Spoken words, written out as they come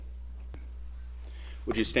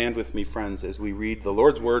Would you stand with me, friends, as we read the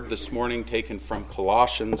Lord's Word this morning, taken from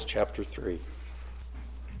Colossians chapter 3.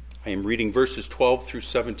 I am reading verses 12 through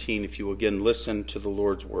 17, if you will again listen to the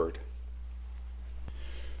Lord's Word.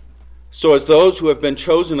 So as those who have been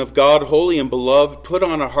chosen of God, holy and beloved, put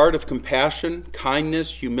on a heart of compassion,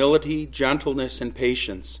 kindness, humility, gentleness, and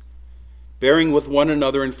patience, bearing with one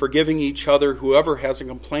another and forgiving each other whoever has a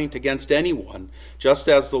complaint against anyone, just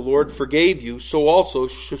as the Lord forgave you, so also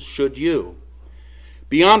should you.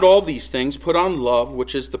 Beyond all these things, put on love,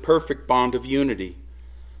 which is the perfect bond of unity.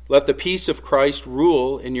 Let the peace of Christ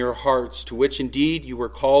rule in your hearts, to which indeed you were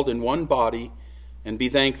called in one body, and be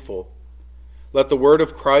thankful. Let the word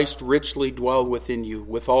of Christ richly dwell within you,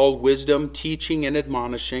 with all wisdom, teaching and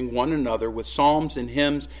admonishing one another with psalms and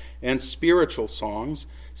hymns and spiritual songs,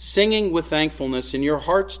 singing with thankfulness in your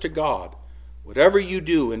hearts to God. Whatever you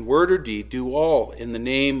do in word or deed, do all in the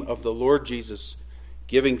name of the Lord Jesus,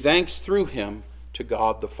 giving thanks through him to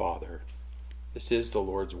God the Father. This is the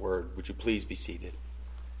Lord's word. Would you please be seated?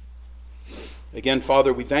 Again,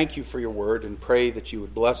 Father, we thank you for your word and pray that you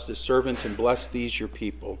would bless this servant and bless these your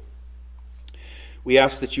people. We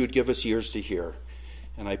ask that you would give us ears to hear.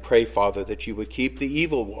 And I pray, Father, that you would keep the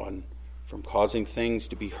evil one from causing things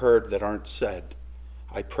to be heard that aren't said.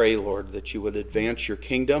 I pray, Lord, that you would advance your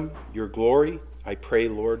kingdom, your glory. I pray,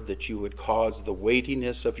 Lord, that you would cause the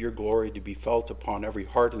weightiness of your glory to be felt upon every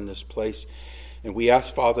heart in this place. And we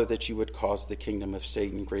ask, Father, that you would cause the kingdom of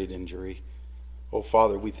Satan great injury. Oh,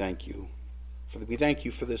 Father, we thank you. We thank you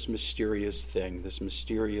for this mysterious thing, this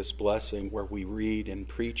mysterious blessing where we read and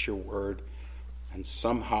preach your word, and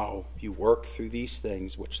somehow you work through these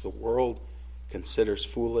things which the world considers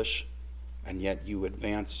foolish, and yet you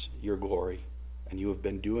advance your glory. And you have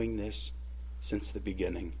been doing this since the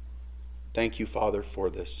beginning. Thank you, Father, for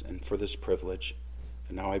this and for this privilege.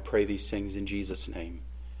 And now I pray these things in Jesus' name.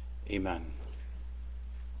 Amen.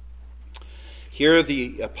 Here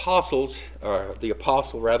the apostle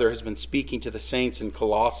has been speaking to the saints in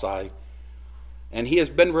Colossae, and he has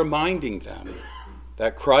been reminding them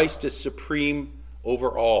that Christ is supreme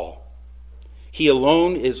over all. He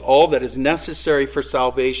alone is all that is necessary for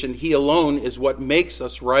salvation. He alone is what makes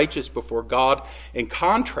us righteous before God, in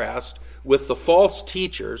contrast with the false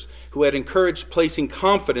teachers who had encouraged placing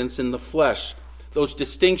confidence in the flesh. Those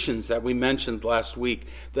distinctions that we mentioned last week,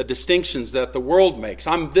 the distinctions that the world makes.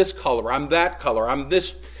 I'm this color, I'm that color, I'm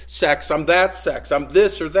this sex, I'm that sex, I'm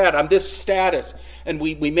this or that, I'm this status. And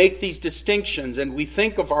we make these distinctions and we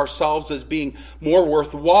think of ourselves as being more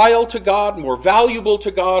worthwhile to God, more valuable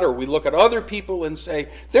to God, or we look at other people and say,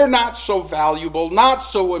 they're not so valuable, not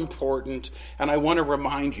so important. And I want to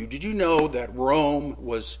remind you, did you know that Rome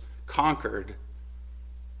was conquered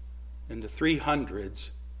in the 300s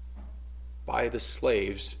by the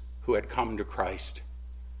slaves who had come to Christ?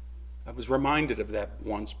 I was reminded of that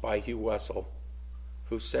once by Hugh Wessel,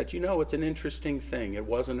 who said, it's an interesting thing. It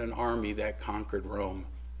wasn't an army that conquered Rome.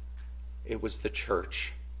 It was the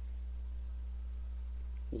church.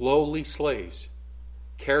 Lowly slaves,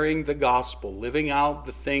 carrying the gospel, living out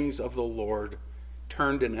the things of the Lord,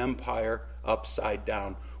 turned an empire upside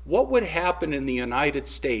down. What would happen in the United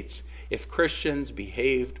States if Christians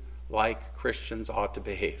behaved like Christians ought to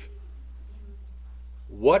behave?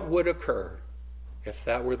 What would occur if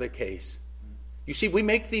that were the case? You see, we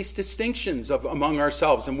make these distinctions among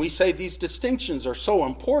ourselves, and we say these distinctions are so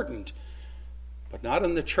important, but not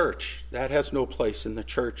in the church. That has no place in the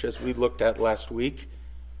church, as we looked at last week.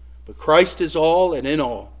 But Christ is all and in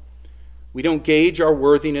all. We don't gauge our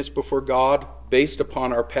worthiness before God based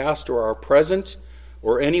upon our past or our present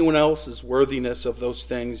or anyone else's worthiness of those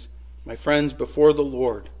things. My friends, before the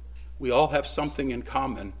Lord, we all have something in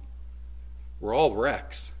common. We're all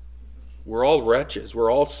wrecks. We're all wretches.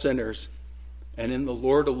 We're all sinners. And in the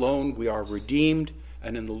Lord alone we are redeemed,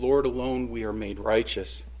 and in the Lord alone we are made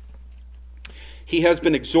righteous. He has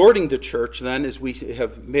been exhorting the church then, as we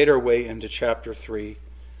have made our way into chapter 3.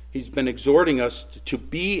 He's been exhorting us to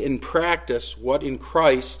be in practice what in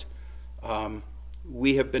Christ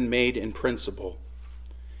we have been made in principle.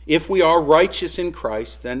 If we are righteous in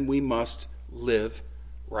Christ, then we must live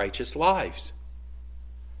righteous lives.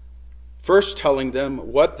 First telling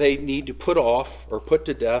them what they need to put off or put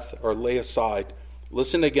to death or lay aside.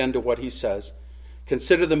 Listen again to what he says.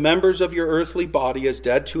 Consider the members of your earthly body as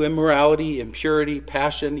dead to immorality, impurity,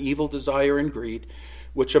 passion, evil desire, and greed,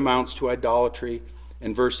 which amounts to idolatry.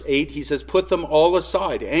 In verse 8, he says, put them all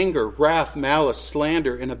aside, anger, wrath, malice,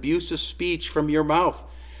 slander, and abusive speech from your mouth.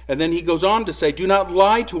 And then he goes on to say, do not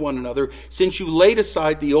lie to one another, since you laid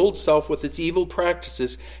aside the old self with its evil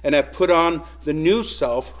practices and have put on the new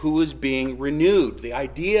self who is being renewed. The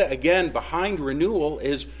idea, again, behind renewal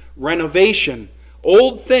is renovation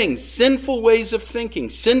Old things, sinful ways of thinking,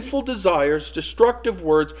 sinful desires, destructive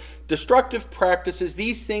words, destructive practices,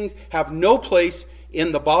 these things have no place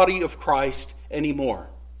in the body of Christ anymore.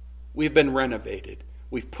 We've been renovated.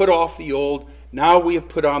 We've put off the old. Now we have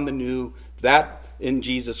put on the new, that in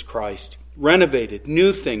Jesus Christ. Renovated,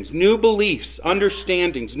 new things, new beliefs,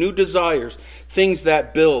 understandings, new desires, things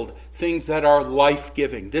that build, things that are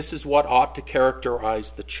life-giving. This is what ought to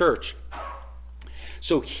characterize the church.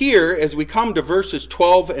 So here, as we come to verses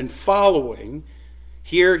 12 and following,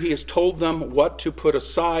 here he has told them what to put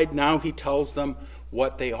aside. Now he tells them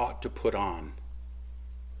what they ought to put on.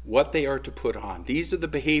 What they are to put on. These are the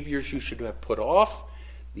behaviors you should have put off.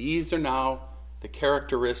 These are now the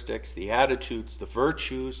characteristics, the attitudes, the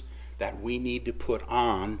virtues that we need to put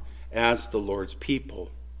on as the Lord's people.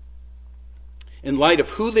 In light of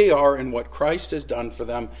who they are and what Christ has done for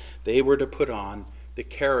them, they were to put on the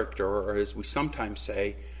character, or as we sometimes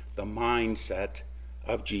say, the mindset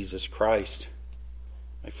of Jesus Christ.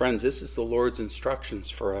 My friends, this is the Lord's instructions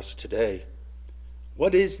for us today.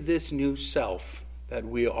 What is this new self that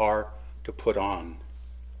we are to put on?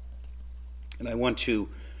 And I want to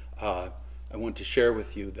share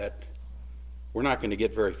with you that we're not going to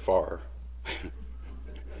get very far.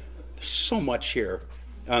 There's so much here.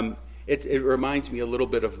 It reminds me a little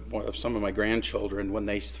bit of some of my grandchildren when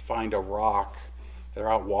they find a rock. They're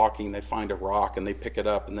out walking, they find a rock and they pick it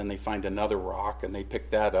up, and then they find another rock and they pick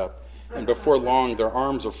that up. And before long, their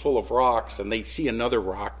arms are full of rocks and they see another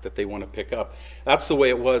rock that they want to pick up. That's the way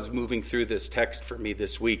it was moving through this text for me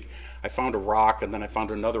this week. I found a rock, and then I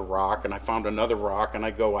found another rock, and I found another rock, and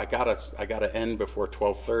I gotta end before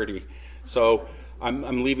 12:30. So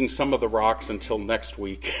I'm leaving some of the rocks until next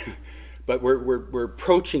week. But we're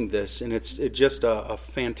approaching this, and it's just a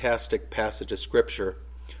fantastic passage of Scripture.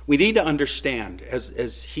 We need to understand,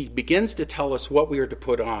 as he begins to tell us what we are to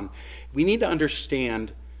put on, we need to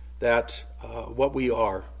understand that what we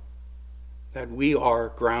are, that we are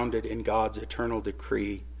grounded in God's eternal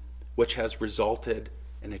decree, which has resulted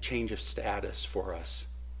in a change of status for us.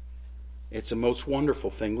 It's a most wonderful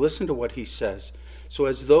thing. Listen to what he says. So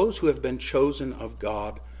as those who have been chosen of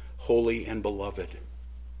God, holy and beloved.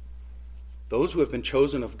 Those who have been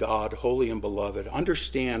chosen of God, holy and beloved,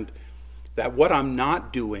 understand that what I'm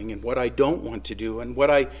not doing and what I don't want to do and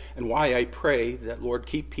why I pray that, Lord,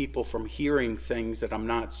 keep people from hearing things that I'm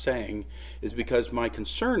not saying is because my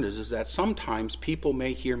concern is that sometimes people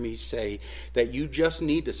may hear me say that you just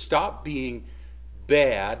need to stop being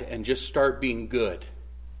bad and just start being good.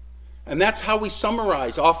 And that's how we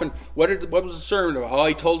summarize often. What was the sermon about? Oh,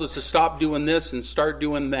 he told us to stop doing this and start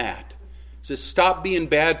doing that. He says stop being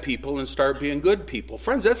bad people and start being good people.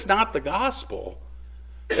 Friends, that's not the gospel.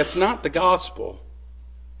 That's not the gospel.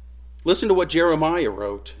 Listen to what Jeremiah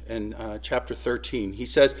wrote in chapter 13. He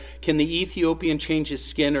says, "Can the Ethiopian change his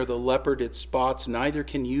skin or the leopard its spots? Neither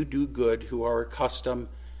can you do good who are accustomed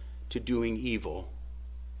to doing evil."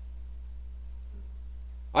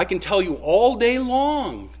 I can tell you all day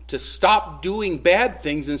long to stop doing bad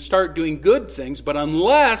things and start doing good things, but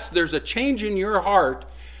unless there's a change in your heart,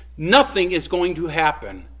 nothing is going to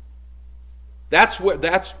happen. That's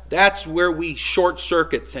where we short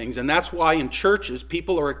circuit things, and that's why in churches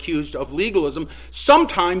people are accused of legalism.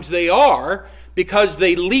 Sometimes they are because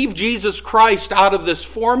they leave Jesus Christ out of this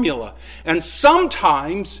formula, and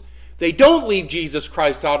sometimes they don't leave Jesus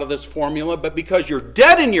Christ out of this formula, but because you're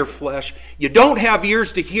dead in your flesh, you don't have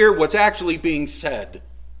ears to hear what's actually being said.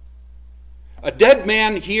 A dead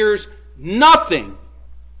man hears nothing.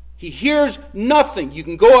 He hears nothing. You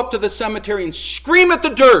can go up to the cemetery and scream at the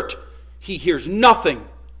dirt. He hears nothing.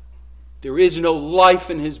 There is no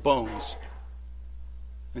life in his bones.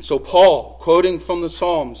 And so Paul, quoting from the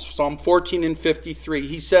Psalms, Psalm 14 and 53,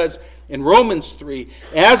 he says in Romans 3,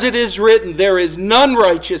 "As it is written, there is none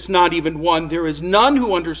righteous, not even one. There is none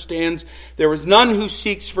who understands. There is none who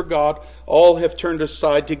seeks for God. All have turned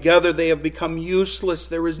aside. Together they have become useless.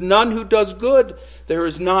 There is none who does good. There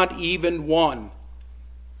is not even one."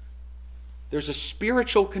 There's a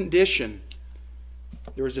spiritual condition.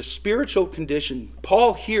 There is a spiritual condition.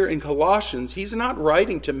 Paul here in Colossians, he's not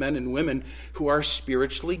writing to men and women who are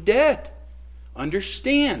spiritually dead.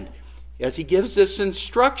 Understand, as he gives this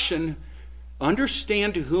instruction,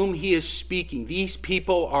 understand to whom he is speaking. These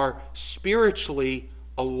people are spiritually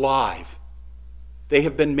alive. They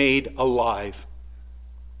have been made alive.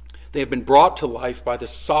 They have been brought to life by the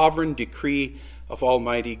sovereign decree of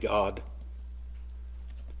Almighty God.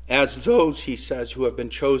 As those, he says, who have been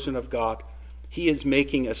chosen of God, he is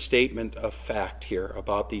making a statement of fact here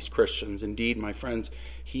about these Christians. Indeed, my friends,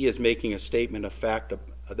 he is making a statement of fact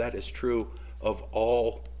that is true of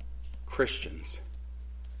all Christians.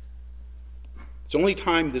 It's the only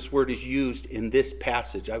time this word is used in this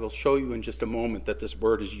passage. I will show you in just a moment that this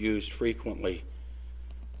word is used frequently.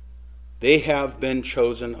 They have been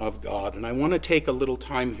chosen of God. And I want to take a little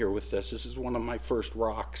time here with this. This is one of my first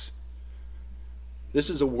rocks. This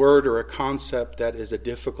is a word or a concept that is a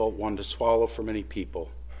difficult one to swallow for many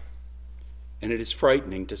people. And it is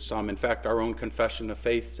frightening to some. In fact, our own confession of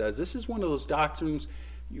faith says this is one of those doctrines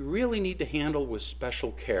you really need to handle with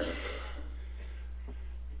special care.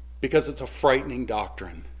 Because it's a frightening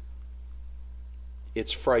doctrine.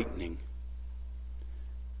 It's frightening.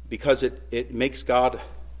 Because it makes God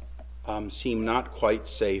seem not quite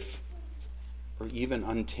safe or even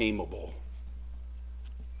untamable.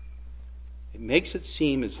 It makes it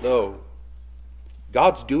seem as though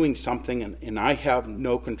God's doing something and I have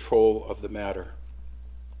no control of the matter.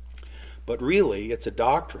 But really, it's a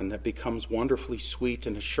doctrine that becomes wonderfully sweet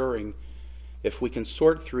and assuring if we can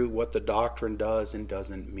sort through what the doctrine does and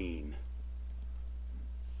doesn't mean.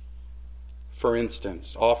 For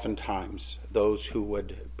instance, oftentimes those who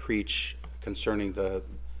would preach concerning the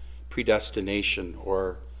predestination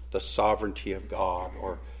or the sovereignty of God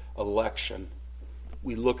or election,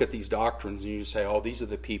 we look at these doctrines and you say, oh, these are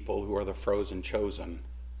the people who are the frozen chosen.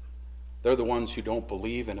 They're the ones who don't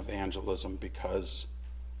believe in evangelism because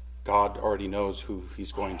God already knows who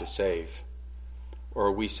he's going to save. Or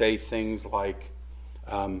we say things like,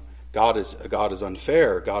 God is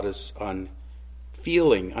unfair, God is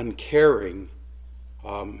unfeeling, uncaring,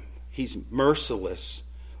 he's merciless.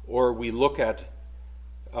 Or we look at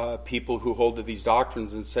people who hold to these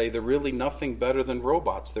doctrines and say they're really nothing better than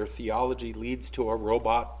robots. Their theology leads to a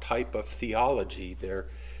robot type of theology.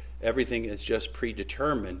 Everything is just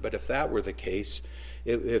predetermined. But if that were the case,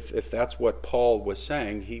 if that's what Paul was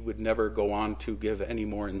saying, he would never go on to give any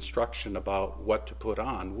more instruction about what to put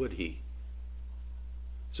on, would he?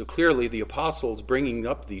 So clearly the apostle is bringing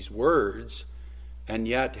up these words and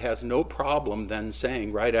yet has no problem then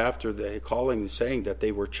saying, right after saying that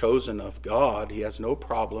they were chosen of God, he has no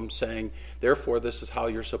problem saying, therefore this is how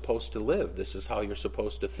you're supposed to live, this is how you're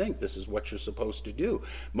supposed to think, this is what you're supposed to do.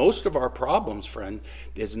 Most of our problems, friend,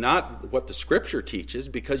 is not what the Scripture teaches,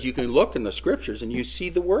 because you can look in the Scriptures and you see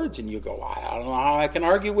the words and you go, I don't know how I can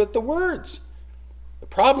argue with the words. The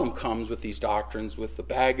problem comes with these doctrines, with the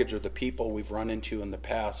baggage or the people we've run into in the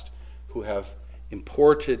past who have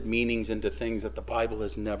imported meanings into things that the Bible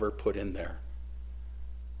has never put in there.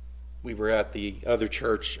 We were at the other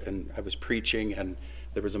church and I was preaching, and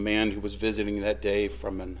there was a man who was visiting that day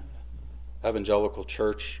from an evangelical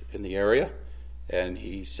church in the area, and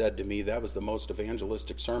he said to me, that was the most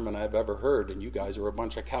evangelistic sermon I've ever heard, and you guys are a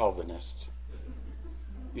bunch of Calvinists.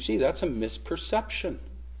 You see, that's a misperception.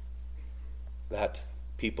 That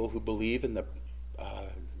people who believe in the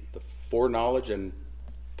foreknowledge and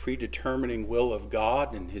predetermining will of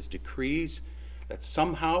God and his decrees, that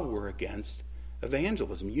somehow we're against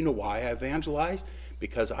evangelism. You know why I evangelize?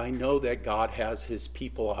 Because I know that God has his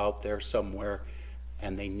people out there somewhere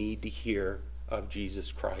and they need to hear of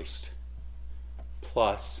Jesus Christ.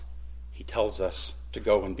 Plus, he tells us to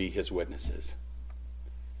go and be his witnesses.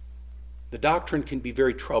 The doctrine can be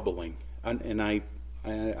very troubling, and I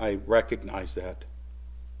recognize that.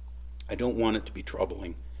 I don't want it to be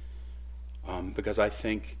troubling. Because I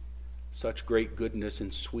think such great goodness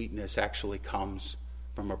and sweetness actually comes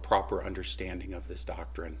from a proper understanding of this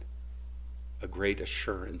doctrine. A great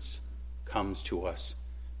assurance comes to us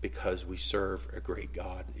because we serve a great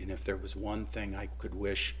God. And if there was one thing I could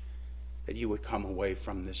wish that you would come away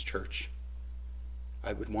from this church,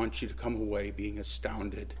 I would want you to come away being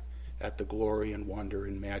astounded at the glory and wonder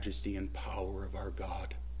and majesty and power of our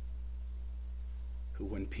God, who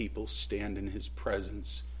when people stand in his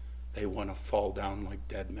presence, they want to fall down like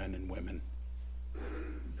dead men and women.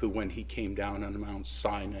 Who when he came down on Mount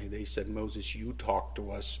Sinai, they said, Moses, you talk to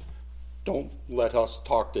us. Don't let us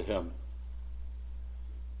talk to him.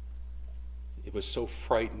 It was so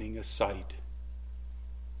frightening a sight.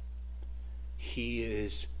 He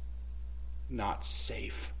is not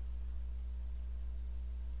safe.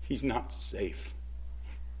 He's not safe.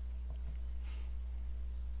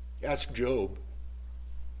 Ask Job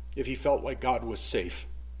if he felt like God was safe.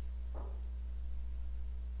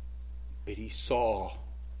 But he saw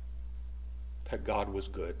that God was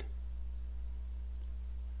good.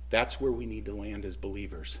 That's where we need to land as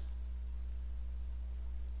believers.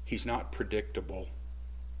 He's not predictable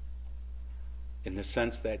in the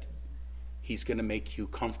sense that he's going to make you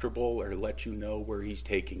comfortable or let you know where he's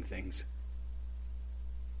taking things.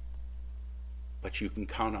 But you can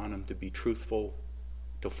count on him to be truthful,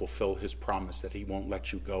 to fulfill his promise that he won't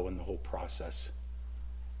let you go in the whole process.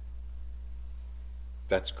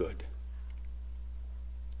 That's good.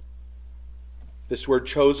 This word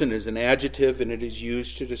chosen is an adjective, and it is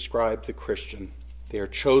used to describe the Christian. They are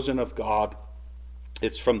chosen of God.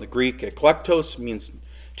 It's from the Greek eklektos, means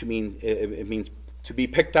to be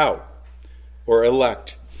picked out or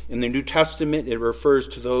elect. In the New Testament, it refers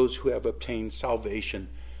to those who have obtained salvation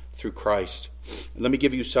through Christ. And let me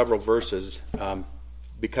give you several verses,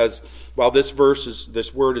 because while this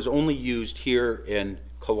word is only used here in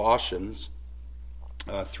Colossians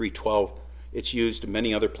 3:12, it's used in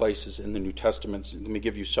many other places in the New Testament. Let me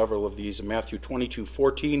give you several of these. In Matthew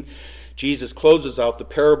 22:14, Jesus closes out the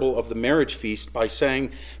parable of the marriage feast by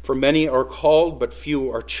saying, "For many are called, but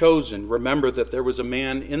few are chosen. Remember that there was a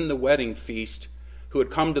man in the wedding feast who had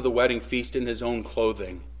come to the wedding feast in his own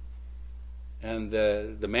clothing. And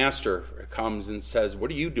the master comes and says,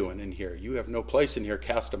 'What are you doing in here? You have no place in here.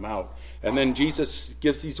 Cast him out.' And then Jesus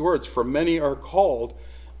gives these words, 'For many are called,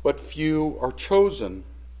 but few are chosen.'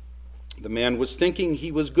 The man was thinking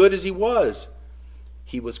he was good as he was.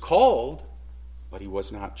 He was called, but he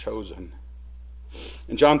was not chosen."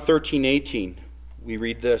 In John 13:18, we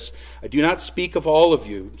read this, "I do not speak of all of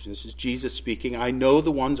you." This is Jesus speaking. "I know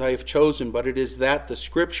the ones I have chosen, but it is that the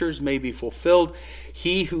scriptures may be fulfilled.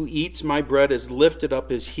 He who eats my bread has lifted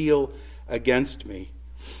up his heel against me."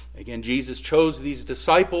 Again, Jesus chose these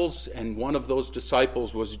disciples, and one of those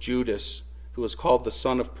disciples was Judas, who was called the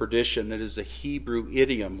son of perdition. It is a Hebrew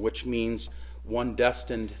idiom, which means one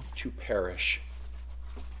destined to perish.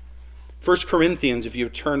 1 Corinthians, if you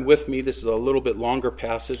turn with me, this is a little bit longer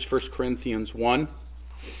passage, 1 Corinthians 1.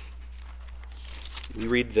 We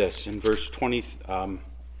read this in verse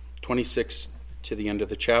 26 to the end of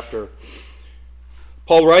the chapter.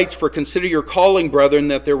 Paul writes, "For consider your calling, brethren,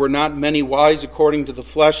 that there were not many wise according to the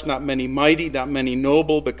flesh, not many mighty, not many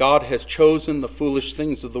noble, but God has chosen the foolish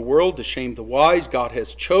things of the world to shame the wise. God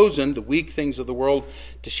has chosen the weak things of the world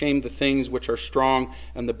to shame the things which are strong,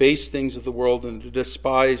 and the base things of the world, and the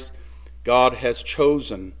despised God has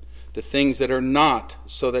chosen the things that are not,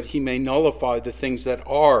 so that he may nullify the things that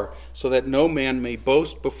are, so that no man may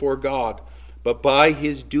boast before God. But by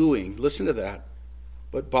his doing," listen to that,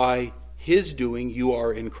 "but by his doing you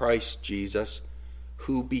are in Christ Jesus,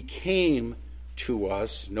 who became to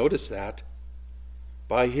us," notice that,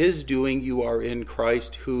 "by his doing you are in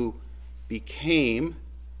Christ, who became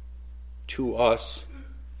to us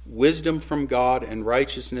wisdom from God and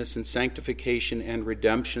righteousness and sanctification and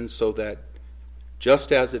redemption, so that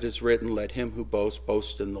just as it is written, let him who boasts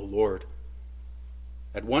boast in the Lord."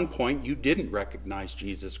 At one point, you didn't recognize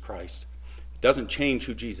Jesus Christ. It doesn't change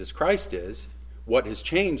who Jesus Christ is. What has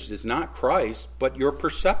changed is not Christ, but your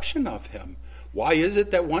perception of him. Why is it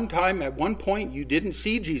that at one point, you didn't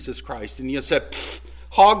see Jesus Christ and you said,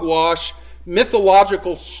 hogwash,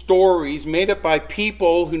 mythological stories made up by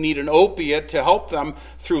people who need an opiate to help them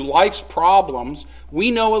through life's problems? We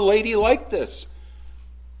know a lady like this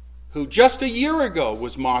who just a year ago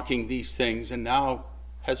was mocking these things and now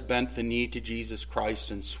has bent the knee to Jesus Christ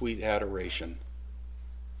in sweet adoration.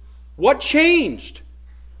 What changed?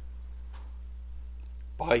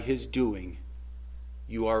 By his doing,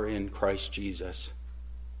 you are in Christ Jesus.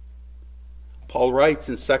 Paul writes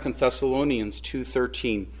in 2 Thessalonians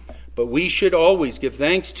 2:13, "But we should always give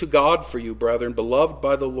thanks to God for you, brethren, beloved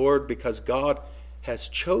by the Lord, because God has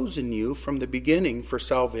chosen you from the beginning for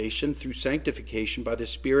salvation through sanctification by the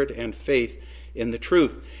Spirit and faith in the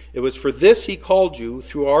truth. It was for this he called you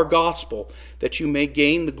through our gospel, that you may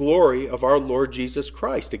gain the glory of our Lord Jesus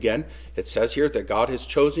Christ." Again, it says here that God has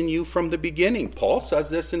chosen you from the beginning. Paul says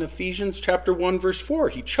this in Ephesians chapter 1, verse 4.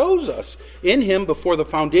 He chose us in him before the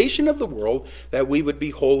foundation of the world, that we would be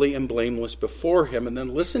holy and blameless before him. And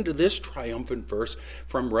then listen to this triumphant verse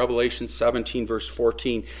from Revelation 17, verse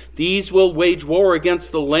 14. "These will wage war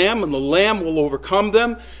against the Lamb, and the Lamb will overcome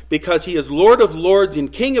them, because he is Lord of lords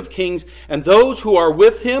and King of kings, and those who are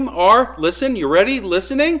with him are," listen, you ready,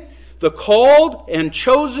 listening? "The called and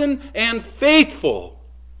chosen and faithful."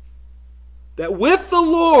 That with the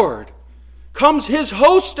Lord comes his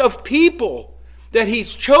host of people that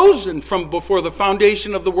he's chosen from before the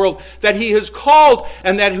foundation of the world, that he has called,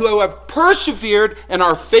 and that who have persevered and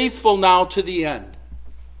are faithful now to the end.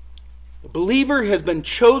 The believer has been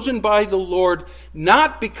chosen by the Lord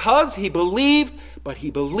not because he believed, but he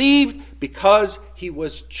believed because he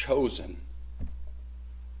was chosen.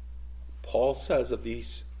 Paul says of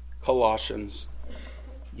these Colossians,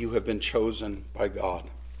 "You have been chosen by God."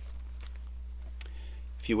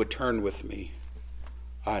 If you would turn with me,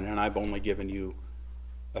 and I've only given you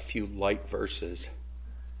a few light verses,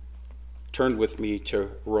 turn with me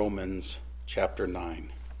to Romans chapter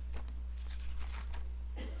 9.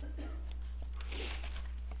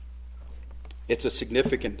 It's a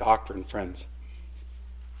significant doctrine, friends.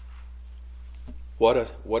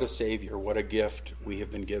 What a Savior, what a gift we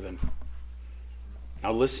have been given.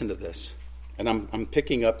 Now listen to this. And I'm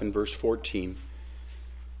picking up in verse 14.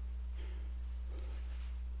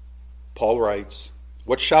 Paul writes,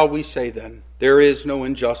 "What shall we say then? There is no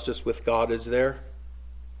injustice with God, is there?"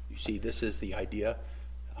 You see, this is the idea.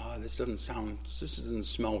 This doesn't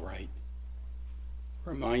smell right.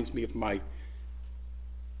 Reminds me of my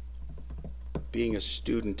being a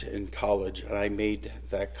student in college, and I made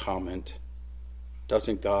that comment.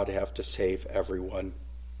 Doesn't God have to save everyone?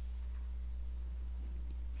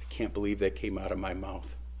 I can't believe that came out of my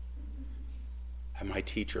mouth. And my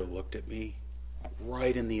teacher looked at me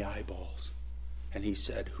right in the eyeballs, and he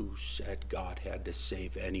said, "Who said God had to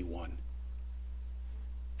save anyone?"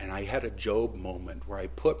 And I had a Job moment where I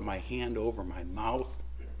put my hand over my mouth,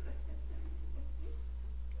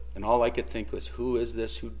 and all I could think was, who is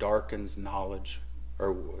this who darkens knowledge,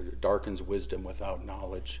 or darkens wisdom without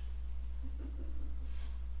knowledge?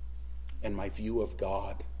 And my view of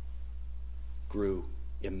God grew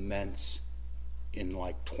immense in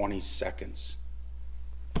like 20 seconds.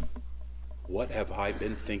 What have I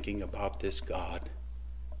been thinking about this God?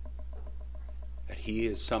 That he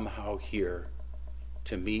is somehow here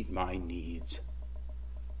to meet my needs.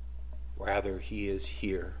 Rather, he is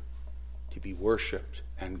here to be worshipped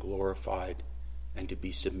and glorified and to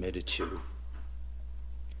be submitted to.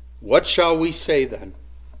 What shall we say then?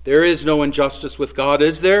 There is no injustice with God,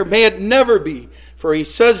 is there? May it never be. For he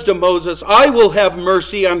says to Moses, "I will have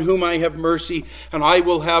mercy on whom I have mercy, and I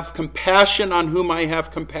will have compassion on whom I have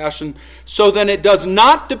compassion." So then it does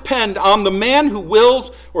not depend on the man who wills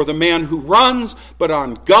or the man who runs, but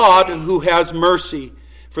on God who has mercy.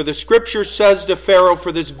 For the scripture says to Pharaoh,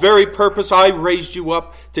 "For this very purpose I raised you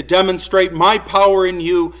up, to demonstrate my power in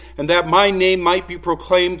you, and that my name might be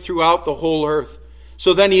proclaimed throughout the whole earth."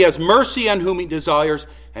 So then he has mercy on whom he desires,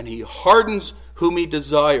 and he hardens whom he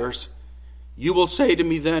desires. You will say to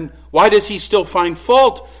me then, "Why does he still find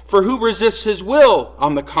fault? For who resists his will?"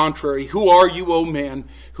 On the contrary, who are you, O man,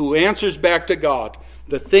 who answers back to God?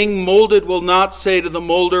 The thing molded will not say to the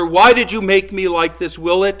molder, "Why did you make me like this,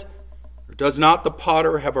 will it?" Or does not the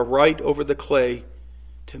potter have a right over the clay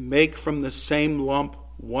to make from the same lump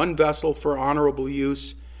one vessel for honorable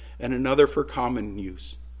use and another for common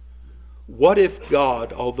use? What if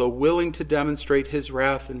God, although willing to demonstrate his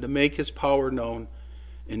wrath and to make his power known,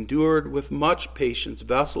 endured with much patience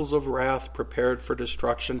vessels of wrath prepared for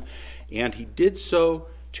destruction, and he did so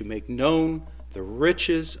to make known the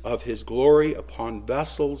riches of his glory upon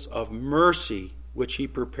vessels of mercy, which he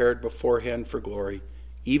prepared beforehand for glory,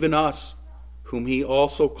 even us, whom he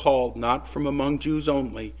also called, not from among Jews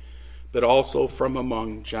only, but also from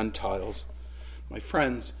among Gentiles. My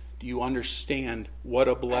friends, do you understand what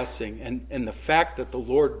a blessing? And the fact that the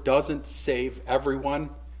Lord doesn't save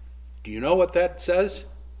everyone, do you know what that says?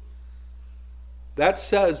 That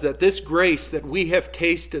says that this grace that we have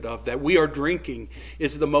tasted of, that we are drinking,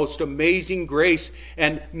 is the most amazing grace.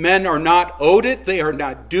 And men are not owed it. They are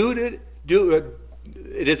not due to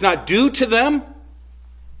it is not due to them.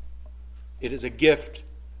 It is a gift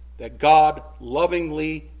that God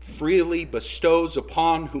lovingly, freely bestows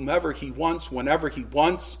upon whomever he wants, whenever he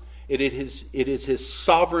wants. It is his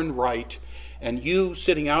sovereign right. And you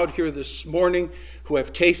sitting out here this morning who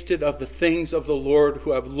have tasted of the things of the Lord,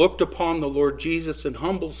 who have looked upon the Lord Jesus in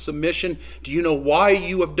humble submission, do you know why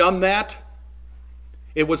you have done that?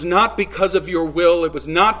 It was not because of your will. It was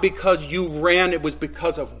not because you ran. It was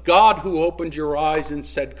because of God who opened your eyes and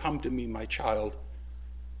said, "Come to me, my child,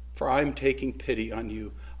 for I am taking pity on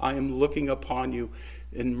you. I am looking upon you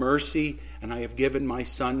in mercy, and I have given my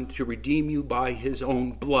Son to redeem you by his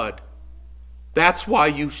own blood." That's why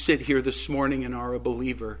you sit here this morning and are a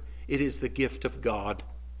believer. It is the gift of God.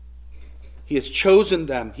 He has chosen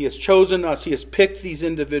them. He has chosen us. He has picked these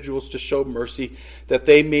individuals to show mercy, that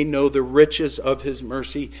they may know the riches of his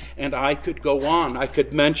mercy. And I could go on. I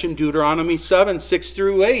could mention Deuteronomy 7, 6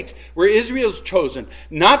 through 8, where Israel's chosen,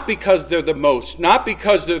 not because they're the most, not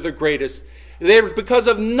because they're the greatest. They're because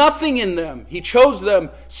of nothing in them. He chose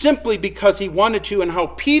them simply because he wanted to. And how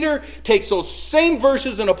Peter takes those same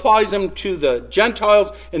verses and applies them to the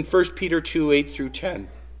Gentiles in 1 Peter 2, 8 through 10.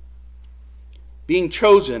 Being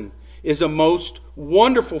chosen is a most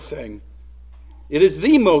wonderful thing. It is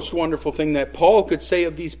the most wonderful thing that Paul could say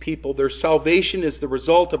of these people. Their salvation is the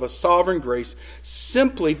result of a sovereign grace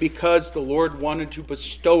simply because the Lord wanted to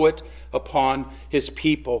bestow it upon his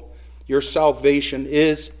people. Your salvation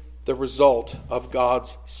is the result of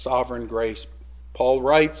God's sovereign grace. Paul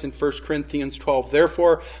writes in 1 Corinthians 12,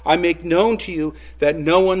 "Therefore I make known to you that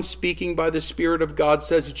no one speaking by the Spirit of God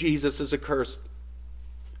says Jesus is accursed.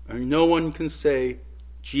 And no one can say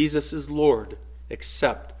Jesus is Lord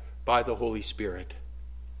except by the Holy Spirit.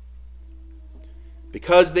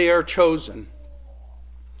 Because they are chosen,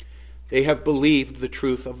 they have believed the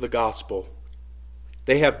truth of the gospel.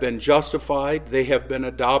 They have been justified, they have been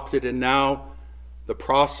adopted, and now the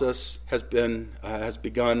process has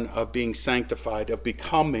begun of being sanctified, of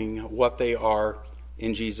becoming what they are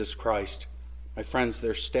in Jesus Christ. My friends,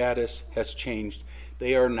 their status has changed.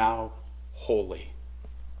 They are now holy.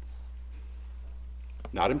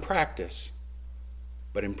 Not in practice,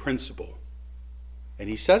 but in principle. And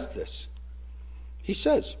he says this. He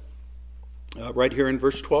says, right here in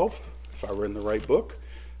verse 12, if I were in the right book,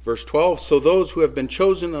 verse 12, so those who have been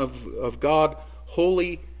chosen of God,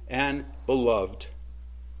 holy and beloved.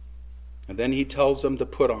 And then he tells them to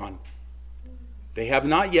put on. They have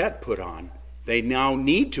not yet put on. They now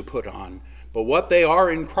need to put on. But what they are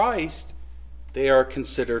in Christ, they are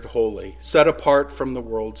considered holy, set apart from the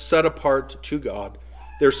world, set apart to God.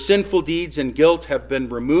 Their sinful deeds and guilt have been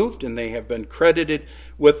removed, and they have been credited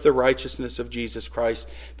with the righteousness of Jesus Christ.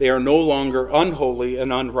 They are no longer unholy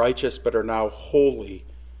and unrighteous, but are now holy.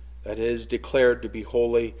 That is, declared to be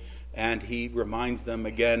holy. And he reminds them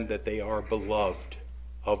again that they are beloved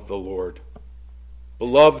of the Lord,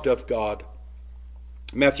 beloved of God.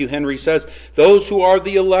 Matthew Henry says, those who are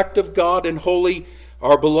the elect of God and holy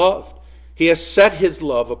are beloved. He has set his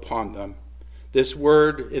love upon them. This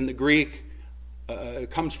word in the Greek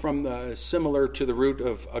comes from similar to the root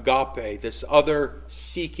of agape, this other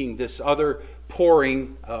seeking, this other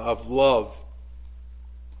pouring of love.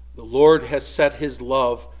 The Lord has set his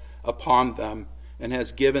love upon them and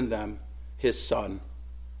has given them his Son.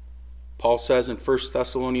 Paul says in 1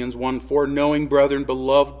 Thessalonians 1:4, knowing, brethren,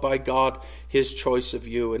 beloved by God, his choice of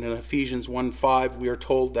you. And in Ephesians 1:5, we are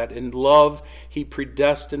told that in love he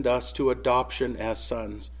predestined us to adoption as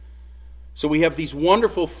sons. So we have these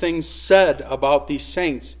wonderful things said about these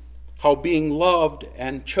saints, how being loved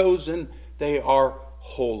and chosen, they are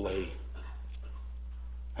holy.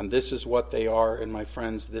 And this is what they are, and my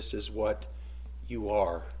friends, this is what you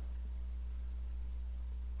are.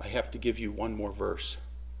 I have to give you one more verse.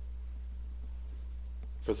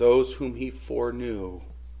 For those whom he foreknew,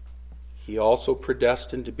 he also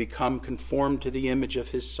predestined to become conformed to the image of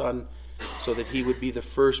his Son, so that he would be the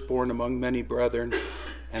firstborn among many brethren.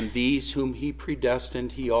 And these whom he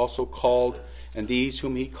predestined, he also called. And these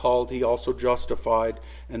whom he called, he also justified.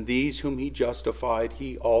 And these whom he justified,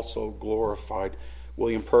 he also glorified.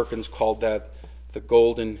 William Perkins called that the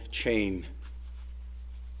golden chain.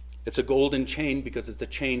 It's a golden chain because it's a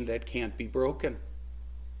chain that can't be broken.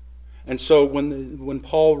 And so when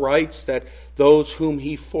Paul writes that those whom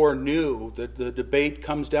he foreknew, the debate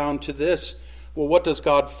comes down to this. Well, what does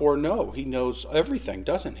God foreknow? He knows everything,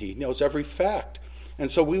 doesn't he? He knows every fact. And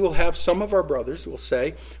so we will have some of our brothers will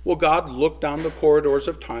say, well, God looked down the corridors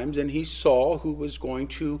of times and he saw who was going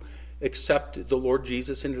to accept the Lord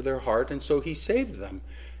Jesus into their heart, and so he saved them.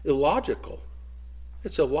 Illogical.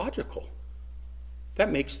 It's illogical.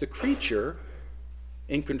 That makes the creature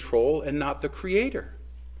in control and not the creator.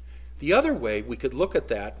 The other way we could look at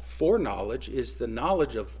that foreknowledge is the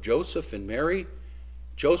knowledge of Joseph and Mary.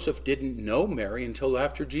 Joseph didn't know Mary until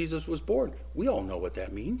after Jesus was born. We all know what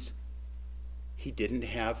that means. He didn't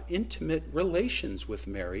have intimate relations with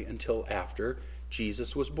Mary until after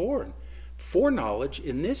Jesus was born. Foreknowledge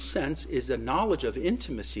in this sense is a knowledge of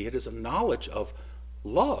intimacy. It is a knowledge of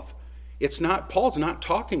love. Paul's not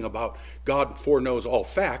talking about God foreknows all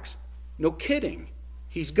facts. No kidding.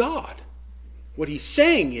 He's God. What he's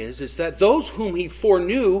saying is that those whom he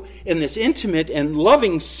foreknew in this intimate and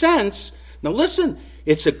loving sense, now listen,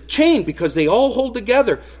 it's a chain because they all hold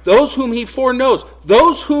together. Those whom he foreknows,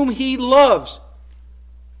 those whom he loves,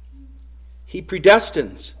 he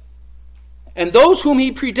predestines. And those whom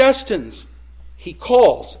he predestines, he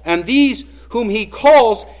calls. And these whom he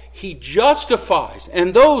calls, he justifies.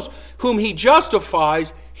 And those whom he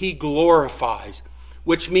justifies, he glorifies.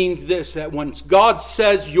 Which means this, that when God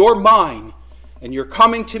says, you're mine, and you're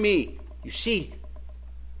coming to me, you see,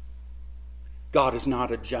 God is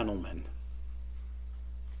not a gentleman.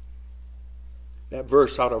 That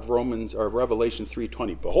verse out of Revelation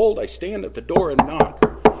 3:20, behold, I stand at the door and knock,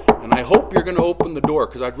 and I hope you're going to open the door,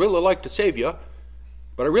 because I'd really like to save you,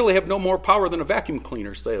 but I really have no more power than a vacuum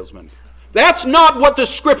cleaner salesman. That's not what the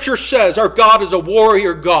Scripture says. Our God is a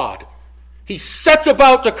warrior God. He sets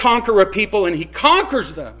about to conquer a people, and he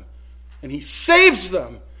conquers them, and he saves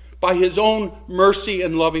them by his own mercy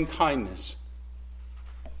and loving kindness.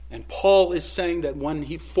 And Paul is saying that when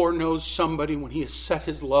he foreknows somebody, when he has set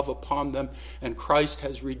his love upon them, and Christ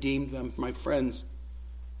has redeemed them, my friends,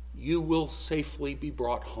 you will safely be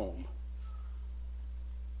brought home.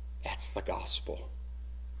 That's the gospel.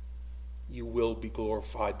 you will be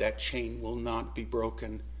glorified. That chain will not be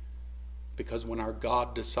broken, because when our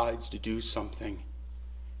God decides to do something,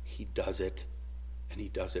 he does it, and he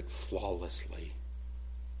does it flawlessly.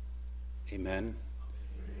 Amen?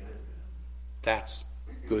 Amen. That's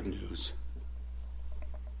good news.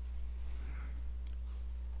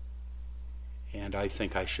 And I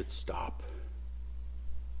think I should stop.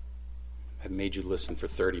 I've made you listen for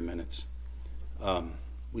 30 minutes.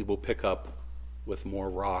 We will pick up with more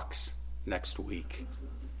rocks next week.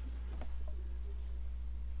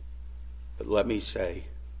 But let me say,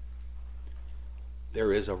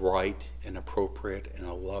 there is a right and appropriate and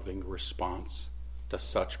a loving response to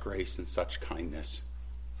such grace and such kindness.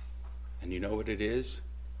 And you know what it is?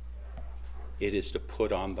 It is to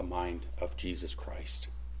put on the mind of Jesus Christ.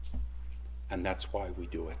 And that's why we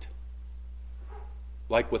do it.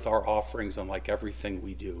 Like with our offerings and like everything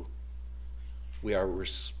we do, we are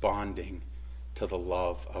responding to the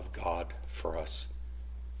love of God for us.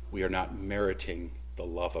 We are not meriting the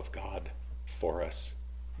love of God for us.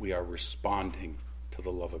 We are responding to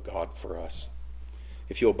the love of God for us.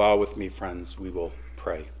 If you'll bow with me, friends, we will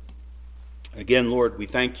pray. Again, Lord, we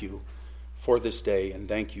thank you for this day and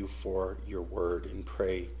thank you for your word, and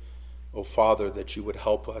pray, O Father, that you would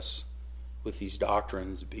help us with these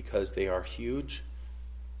doctrines, because they are huge.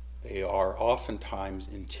 They are oftentimes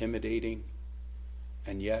intimidating,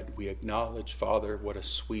 and yet we acknowledge, Father, what a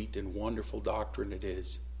sweet and wonderful doctrine it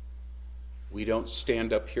is. We don't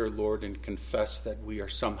stand up here, Lord, and confess that we are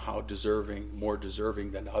somehow deserving, more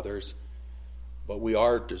deserving than others, but we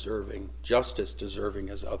are deserving, just as deserving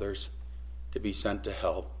as others, to be sent to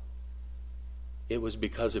hell. It was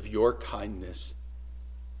because of your kindness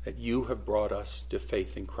that you have brought us to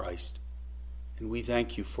faith in Christ. And we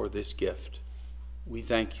thank you for this gift. We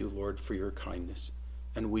thank you, Lord, for your kindness.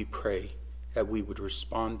 And we pray that we would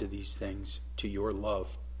respond to these things, to your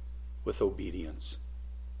love, with obedience.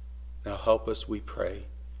 Now help us, we pray.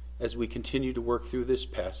 As we continue to work through this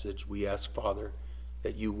passage, we ask, Father,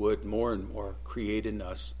 that you would more and more create in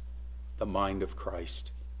us the mind of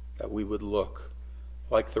Christ, that we would look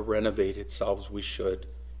like the renovated selves we should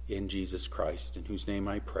in Jesus Christ, in whose name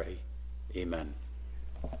I pray. Amen.